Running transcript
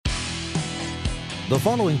The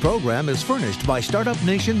following program is furnished by Startup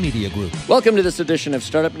Nation Media Group. Welcome to this edition of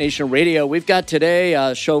Startup Nation Radio. We've got today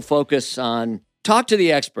a show focus on talk to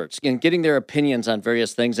the experts and getting their opinions on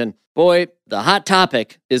various things. And boy, the hot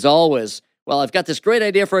topic is always, well, I've got this great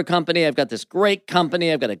idea for a company. I've got this great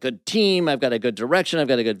company. I've got a good team. I've got a good direction. I've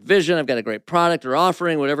got a good vision. I've got a great product or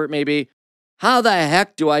offering, whatever it may be. How the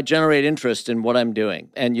heck do I generate interest in what I'm doing?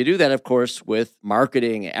 And you do that, of course, with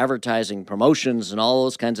marketing, advertising, promotions, and all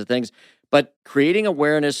those kinds of things. But creating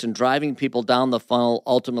awareness and driving people down the funnel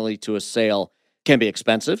ultimately to a sale can be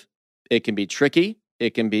expensive. It can be tricky.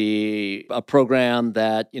 It can be a program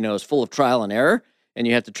that, is full of trial and error, and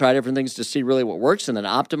you have to try different things to see really what works and then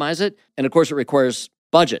optimize it. And of course, it requires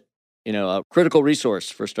budget. A critical resource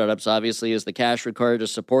for startups, obviously, is the cash required to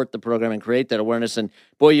support the program and create that awareness. And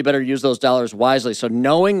boy, you better use those dollars wisely. So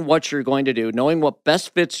knowing what you're going to do, knowing what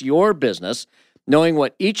best fits your business, knowing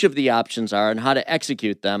what each of the options are and how to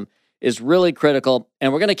execute them is really critical.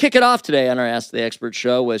 And we're going to kick it off today on our Ask the Expert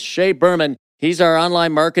show with Shay Berman. He's our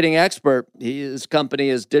online marketing expert. His company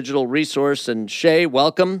is Digital Resource. And Shay,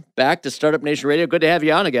 welcome back to Startup Nation Radio. Good to have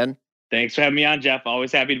you on again. Thanks for having me on, Jeff.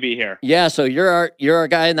 Always happy to be here. Yeah, so you're our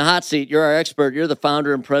guy in the hot seat. You're our expert. You're the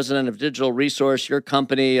founder and president of Digital Resource. Your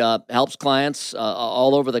company helps clients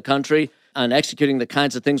all over the country on executing the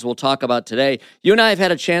kinds of things we'll talk about today. You and I have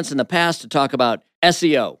had a chance in the past to talk about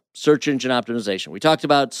SEO, search engine optimization. We talked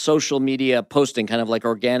about social media posting, kind of like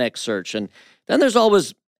organic search. And then there's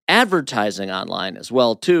always advertising online as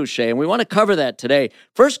well, too, Shay. And we want to cover that today.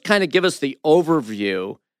 First, kind of give us the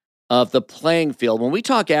overview of the playing field. When we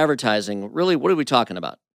talk advertising, really, what are we talking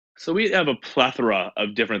about? So we have a plethora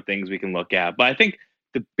of different things we can look at, but I think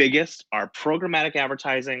the biggest are programmatic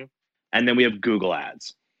advertising, and then we have Google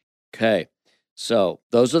Ads. Okay, so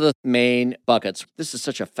those are the main buckets. This is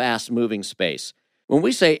such a fast-moving space. When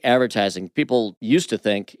we say advertising, people used to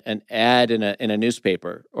think an ad in a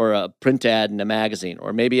newspaper or a print ad in a magazine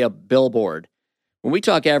or maybe a billboard. When we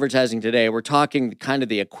talk advertising today, we're talking kind of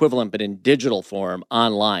the equivalent, but in digital form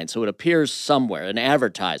online. So it appears somewhere, an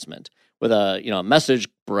advertisement with a message,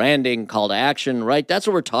 branding, call to action, right? That's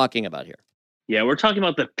what we're talking about here. Yeah, we're talking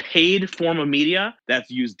about the paid form of media that's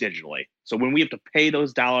used digitally. So when we have to pay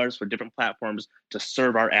those dollars for different platforms to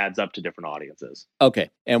serve our ads up to different audiences. Okay,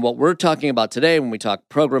 and what we're talking about today when we talk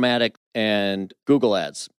programmatic and Google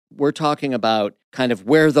Ads, we're talking about kind of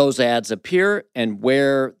where those ads appear and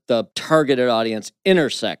where the targeted audience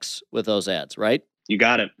intersects with those ads, right? You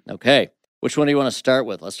got it. Okay. Which one do you want to start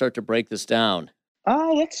with? Let's start to break this down.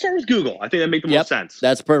 Let's start with Google. I think that makes the most sense.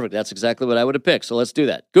 That's perfect. That's exactly what I would have picked. So let's do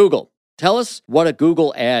that. Google. Tell us what a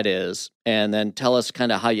Google ad is, and then tell us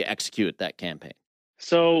kind of how you execute that campaign.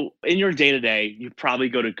 So in your day-to-day, you probably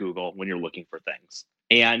go to Google when you're looking for things.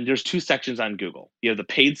 And there's two sections on Google. You have the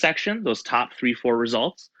paid section, those top 3-4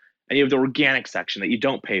 results. And you have the organic section that you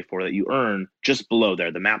don't pay for, that you earn just below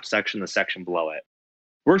there, the map section, the section below it.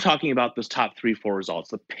 We're talking about those top 3-4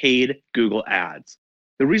 results, the paid Google ads.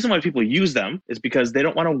 The reason why people use them is because they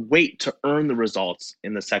don't want to wait to earn the results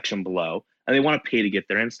in the section below, and they want to pay to get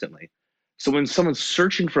there instantly. So when someone's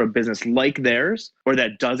searching for a business like theirs, or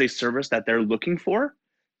that does a service that they're looking for,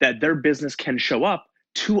 that their business can show up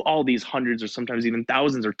to all these hundreds or sometimes even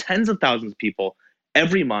thousands or tens of thousands of people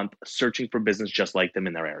every month searching for business just like them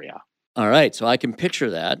in their area. All right, so I can picture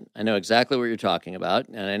that. I know exactly what you're talking about,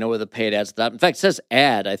 and I know where the paid ads stop. In fact, it says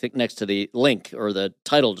ad, I think, next to the link or the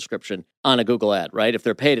title description on a Google ad, right? If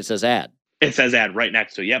they're paid, it says ad. It says ad right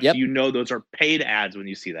next to it. Yep. So you know those are paid ads when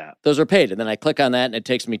you see that. Those are paid, and then I click on that, and it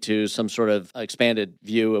takes me to some sort of expanded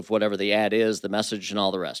view of whatever the ad is, the message, and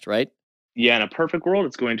all the rest, right? Yeah, in a perfect world,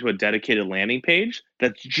 it's going to a dedicated landing page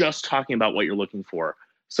that's just talking about what you're looking for.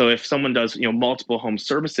 So if someone does, multiple home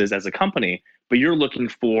services as a company, but you're looking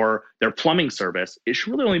for their plumbing service, it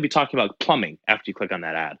should really only be talking about plumbing after you click on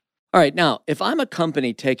that ad. All right. Now, if I'm a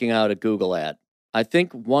company taking out a Google ad, I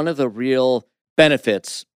think one of the real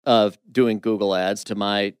benefits of doing Google ads, to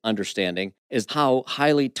my understanding, is how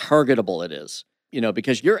highly targetable it is.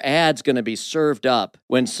 Because your ad's going to be served up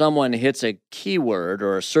when someone hits a keyword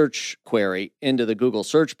or a search query into the Google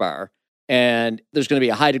search bar. And there's going to be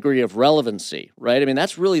a high degree of relevancy, right? I mean,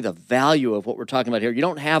 that's really the value of what we're talking about here. You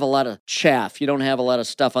don't have a lot of chaff. You don't have a lot of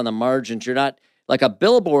stuff on the margins. You're not like a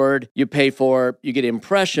billboard you pay for, you get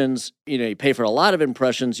impressions, you pay for a lot of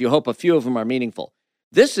impressions. You hope a few of them are meaningful.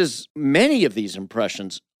 This is, many of these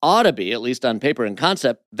impressions ought to be, at least on paper and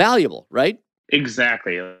concept, valuable, right?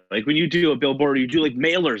 Exactly. Like when you do a billboard, or you do like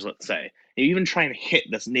mailers, let's say, and you even try and hit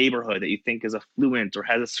this neighborhood that you think is affluent or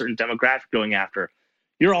has a certain demographic going after,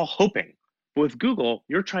 you're all hoping. But with Google,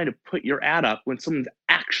 you're trying to put your ad up when someone's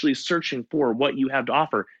actually searching for what you have to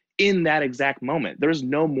offer in that exact moment. There's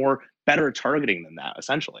no more better targeting than that,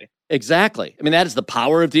 essentially. Exactly. I mean, that is the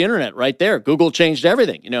power of the internet right there. Google changed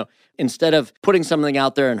everything. Instead of putting something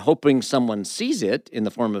out there and hoping someone sees it in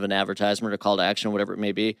the form of an advertisement or call to action, whatever it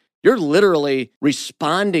may be, you're literally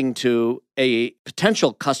responding to a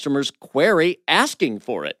potential customer's query asking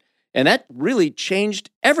for it. And that really changed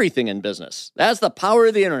everything in business. That's the power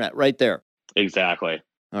of the internet right there. Exactly.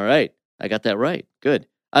 All right. I got that right. Good.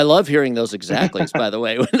 I love hearing those exactlies, by the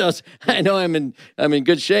way. I know I'm in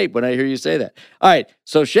good shape when I hear you say that. All right.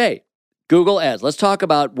 So Shay, Google Ads. Let's talk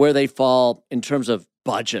about where they fall in terms of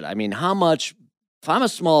budget. I mean, how much, if I'm a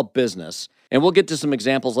small business, and we'll get to some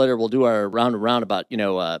examples later, we'll do our round and round about,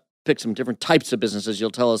 pick some different types of businesses.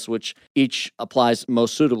 You'll tell us which each applies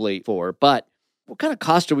most suitably for. But what kind of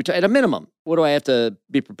cost are we at a minimum? What do I have to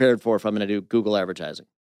be prepared for if I'm going to do Google advertising?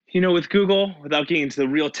 With Google, without getting into the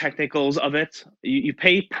real technicals of it, you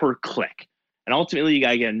pay per click. And ultimately, you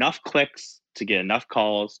got to get enough clicks to get enough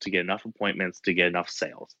calls, to get enough appointments, to get enough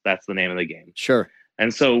sales. That's the name of the game. Sure.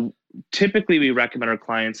 And so typically we recommend our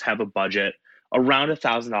clients have a budget around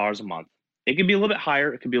 $1,000 a month. It can be a little bit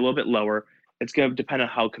higher. It can be a little bit lower. It's going to depend on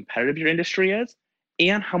how competitive your industry is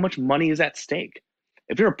and how much money is at stake.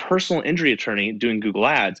 If you're a personal injury attorney doing Google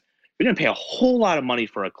Ads, you're going to pay a whole lot of money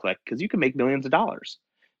for a click because you can make millions of dollars.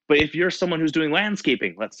 But if you're someone who's doing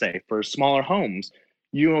landscaping, let's say, for smaller homes,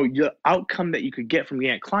 the outcome that you could get from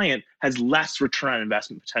getting a client has less return on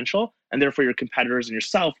investment potential, and therefore your competitors and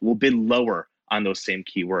yourself will bid lower on those same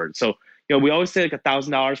keywords. So, we always say like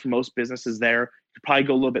 $1,000 for most businesses there. You could probably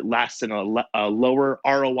go a little bit less in a lower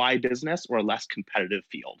ROI business or a less competitive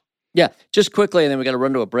field. Yeah, just quickly, and then we got to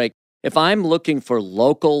run to a break. If I'm looking for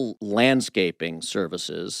local landscaping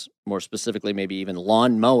services, more specifically, maybe even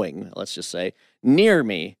lawn mowing, let's just say, near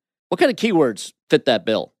me, what kind of keywords fit that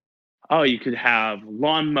bill? Oh, you could have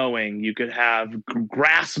lawn mowing, you could have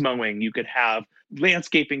grass mowing, you could have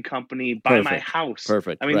landscaping company by my house.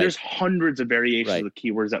 Perfect. I mean, there's hundreds of variations of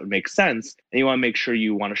keywords that would make sense. And you want to make sure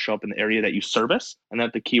you want to show up in the area that you service and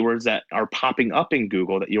that the keywords that are popping up in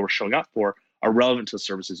Google that you're showing up for are relevant to the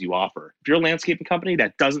services you offer. If you're a landscaping company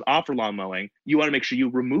that doesn't offer lawn mowing, you want to make sure you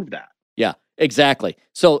remove that. Yeah, exactly.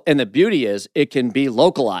 So, and the beauty is it can be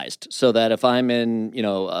localized so that if I'm in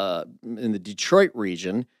the Detroit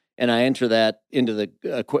region and I enter that into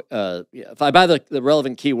the, if I buy the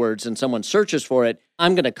relevant keywords and someone searches for it,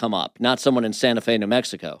 I'm going to come up, not someone in Santa Fe, New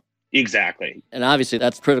Mexico. Exactly. And obviously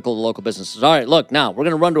that's critical to local businesses. All right, look, now we're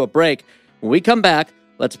going to run to a break. When we come back,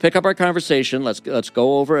 let's pick up our conversation. Let's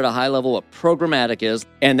go over at a high level what programmatic is,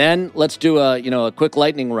 and then let's do a quick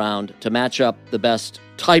lightning round to match up the best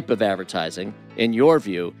type of advertising in your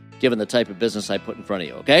view, given the type of business I put in front of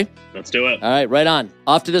you. Okay? Let's do it. All right, right on.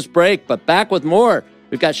 Off to this break, but back with more.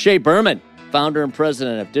 We've got Shay Berman, founder and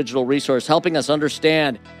president of Digital Resource, helping us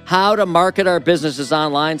understand how to market our businesses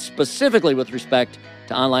online, specifically with respect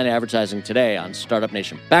to online advertising today on Startup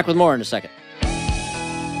Nation. Back with more in a second.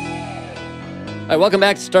 All right, welcome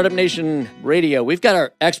back to Startup Nation Radio. We've got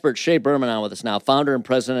our expert, Shay Berman, on with us now, founder and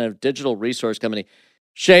president of Digital Resource Company.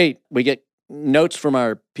 Shay, we get notes from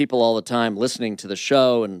our people all the time listening to the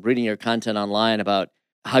show and reading your content online about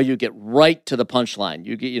how you get right to the punchline.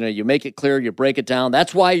 You make it clear, you break it down.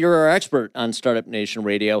 That's why you're our expert on Startup Nation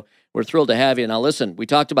Radio. We're thrilled to have you. Now, listen, we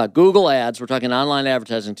talked about Google Ads. We're talking online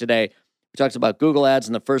advertising today. We talked about Google Ads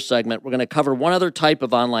in the first segment. We're going to cover one other type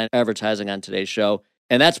of online advertising on today's show,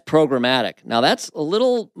 and that's programmatic. Now, that's a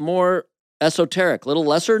little more esoteric, a little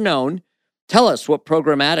lesser known. Tell us what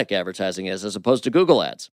programmatic advertising is as opposed to Google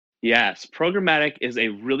Ads. Yes, programmatic is a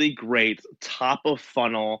really great top of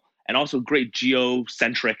funnel and also great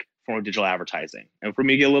geo-centric form of digital advertising. And for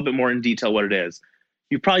me to get a little bit more in detail what it is,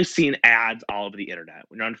 you've probably seen ads all over the internet.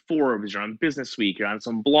 When you're on Forbes, you're on Business Week, you're on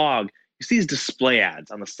some blog, you see these display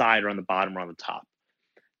ads on the side or on the bottom or on the top.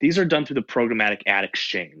 These are done through the programmatic ad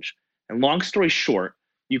exchange. And long story short,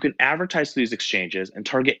 you can advertise through these exchanges and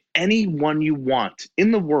target anyone you want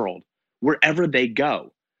in the world wherever they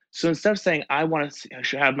go. So instead of saying, I want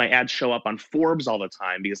to have my ads show up on Forbes all the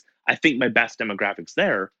time because I think my best demographic's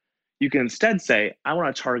there, you can instead say, I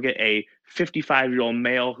want to target a 55-year-old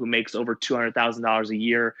male who makes over $200,000 a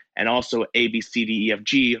year and also A, B, C, D, E, F,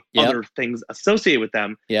 G, other things associated with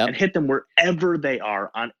them, and hit them wherever they are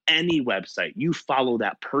on any website. You follow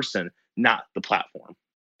that person, not the platform.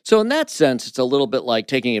 So in that sense, it's a little bit like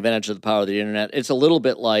taking advantage of the power of the internet. It's a little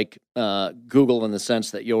bit like Google in the sense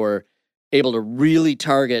that you're able to really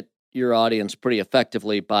target your audience pretty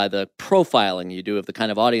effectively by the profiling you do of the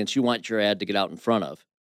kind of audience you want your ad to get out in front of.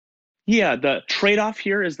 Yeah, the trade-off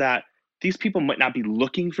here is that these people might not be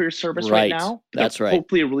looking for your service right now. That's right.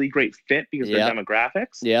 Hopefully a really great fit because of their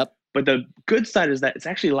demographics. Yep. But the good side is that it's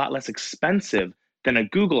actually a lot less expensive than a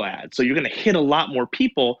Google ad. So you're going to hit a lot more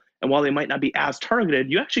people. And while they might not be as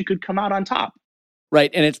targeted, you actually could come out on top.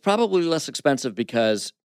 Right. And it's probably less expensive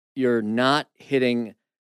because you're not hitting,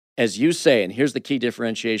 as you say, and here's the key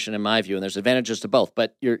differentiation in my view, and there's advantages to both,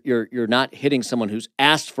 but you're not hitting someone who's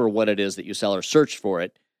asked for what it is that you sell or searched for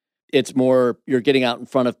it. It's more you're getting out in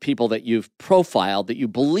front of people that you've profiled that you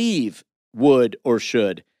believe would or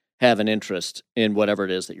should have an interest in whatever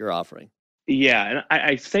it is that you're offering. Yeah, and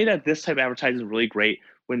I say that this type of advertising is really great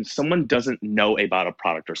when someone doesn't know about a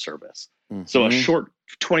product or service. So a short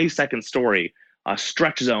 20-second story,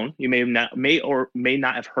 Stretch Zone, you may or may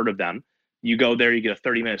not have heard of them. You go there, you get a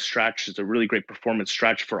 30-minute stretch. It's a really great performance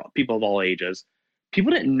stretch for people of all ages.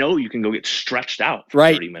 People didn't know you can go get stretched out for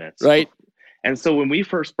 30 minutes. Right. And so when we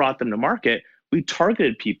first brought them to market, we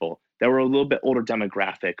targeted people that were a little bit older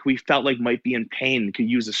demographic, we felt like might be in pain, could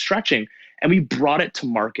use the stretching, and we brought it to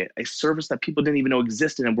market, a service that people didn't even know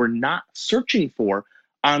existed and were not searching for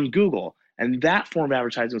on Google. And that form of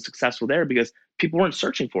advertising was successful there because people weren't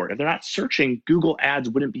searching for it. If they're not searching, Google ads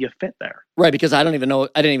wouldn't be a fit there. Right, because I didn't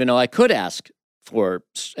even know I could ask for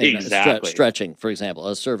stretching, for example,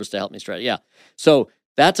 a service to help me stretch. Yeah. So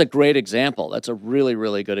that's a great example. That's a really,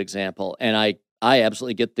 really good example. And I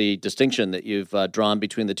absolutely get the distinction that you've drawn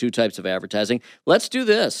between the two types of advertising. Let's do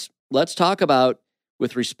this. Let's talk about,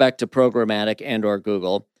 with respect to programmatic and or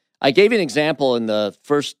Google. I gave you an example in the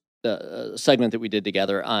first segment that we did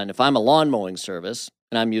together on if I'm a lawn mowing service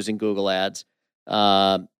and I'm using Google ads,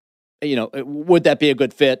 would that be a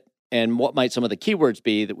good fit? And what might some of the keywords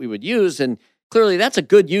be that we would use? And clearly that's a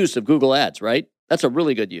good use of Google ads, right? That's a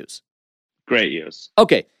really good use. Great use.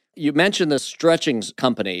 Okay. You mentioned the stretching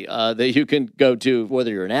company that you can go to,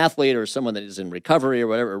 whether you're an athlete or someone that is in recovery or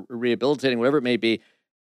whatever, rehabilitating, whatever it may be.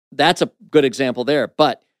 That's a good example there.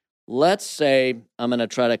 But let's say I'm going to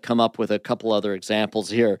try to come up with a couple other examples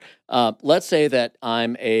here. Let's say that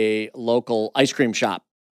I'm a local ice cream shop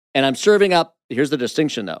and I'm serving up, here's the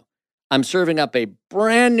distinction though. I'm serving up a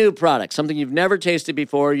brand new product, something you've never tasted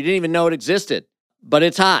before. You didn't even know it existed, but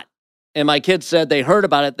it's hot. And my kids said they heard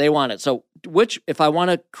about it, they want it. So if I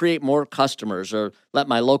want to create more customers or let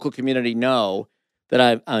my local community know that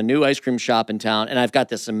I've a new ice cream shop in town and I've got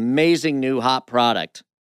this amazing new hot product,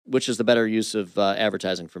 which is the better use of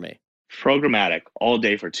advertising for me? Programmatic all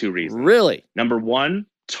day for two reasons. Really? Number one,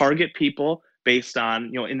 target people based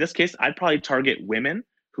on, in this case, I'd probably target women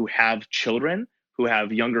who have children, who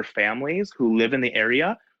have younger families, who live in the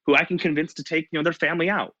area, who I can convince to take, their family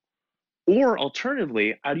out. Or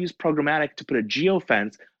alternatively, I'd use programmatic to put a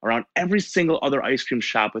geofence around every single other ice cream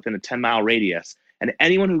shop within a 10-mile radius. And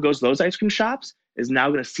anyone who goes to those ice cream shops is now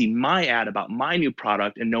going to see my ad about my new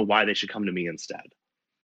product and know why they should come to me instead.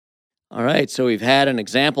 All right. So we've had an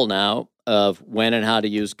example now of when and how to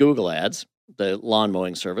use Google ads. The lawn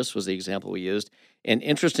mowing service was the example we used. And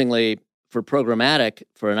interestingly, for programmatic,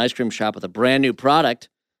 for an ice cream shop with a brand new product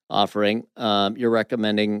offering, you're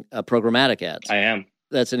recommending programmatic ads. I am.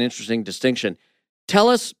 That's an interesting distinction. Tell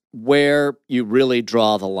us where you really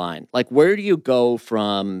draw the line. Like, where do you go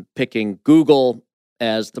from picking Google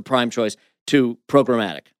as the prime choice to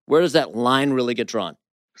programmatic? Where does that line really get drawn?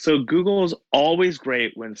 So Google is always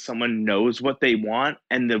great when someone knows what they want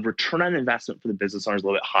and the return on investment for the business owner is a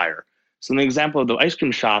little bit higher. So in the example of the ice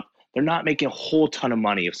cream shop, they're not making a whole ton of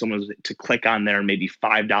money if someone was to click on their maybe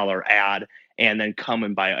 $5 ad and then come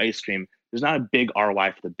and buy ice cream. There's not a big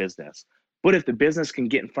ROI for the business. But if the business can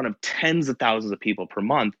get in front of tens of thousands of people per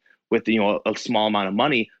month with a small amount of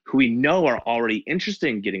money who we know are already interested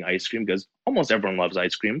in getting ice cream because almost everyone loves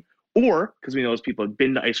ice cream, or because we know those people have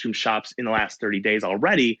been to ice cream shops in the last 30 days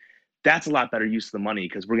already, that's a lot better use of the money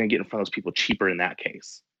because we're going to get in front of those people cheaper in that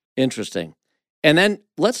case. Interesting. And then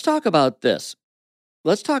let's talk about this.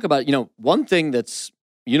 Let's talk about, one thing that's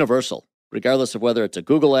universal, regardless of whether it's a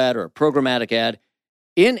Google ad or a programmatic ad,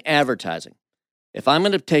 in advertising. If I'm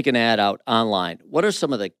going to take an ad out online, what are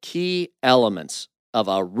some of the key elements of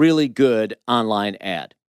a really good online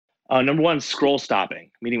ad? Number one, scroll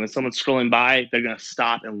stopping, meaning when someone's scrolling by, they're going to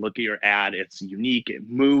stop and look at your ad. It's unique, it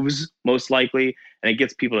moves most likely, and it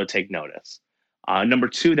gets people to take notice. Number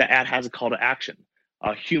two, the ad has a call to action.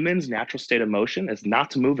 Humans' natural state of motion is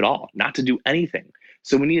not to move at all, not to do anything.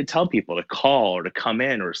 So we need to tell people to call or to come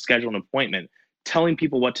in or schedule an appointment. Telling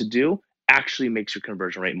people what to do actually makes your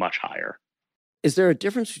conversion rate much higher. Is there a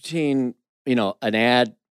difference between, an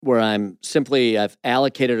ad where I've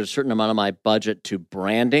allocated a certain amount of my budget to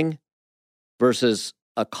branding versus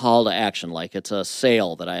a call to action, like it's a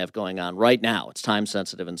sale that I have going on right now, it's time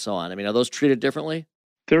sensitive and so on? I mean, are those treated differently?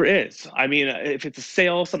 There is. I mean, if it's a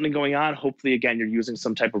sale, something going on, hopefully, again, you're using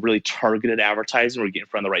some type of really targeted advertising where you get in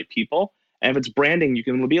front of the right people. And if it's branding, you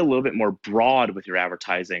can be a little bit more broad with your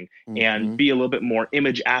advertising and be a little bit more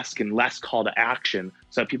image-esque and less call to action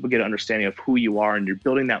so that people get an understanding of who you are and you're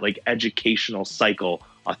building that like educational cycle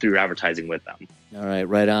through your advertising with them. All right,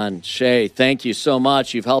 right on. Shay, thank you so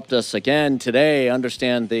much. You've helped us again today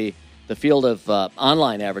understand the field of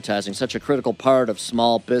online advertising, such a critical part of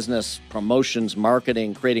small business promotions,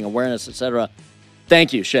 marketing, creating awareness, etc.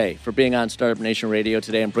 Thank you, Shay, for being on Startup Nation Radio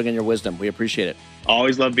today and bringing your wisdom. We appreciate it.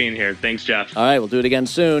 Always love being here. Thanks, Jeff. All right, we'll do it again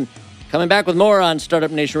soon. Coming back with more on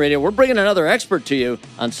Startup Nation Radio, we're bringing another expert to you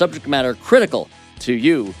on subject matter critical to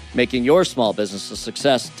you making your small business a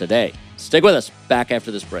success today. Stick with us. Back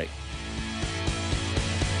after this break.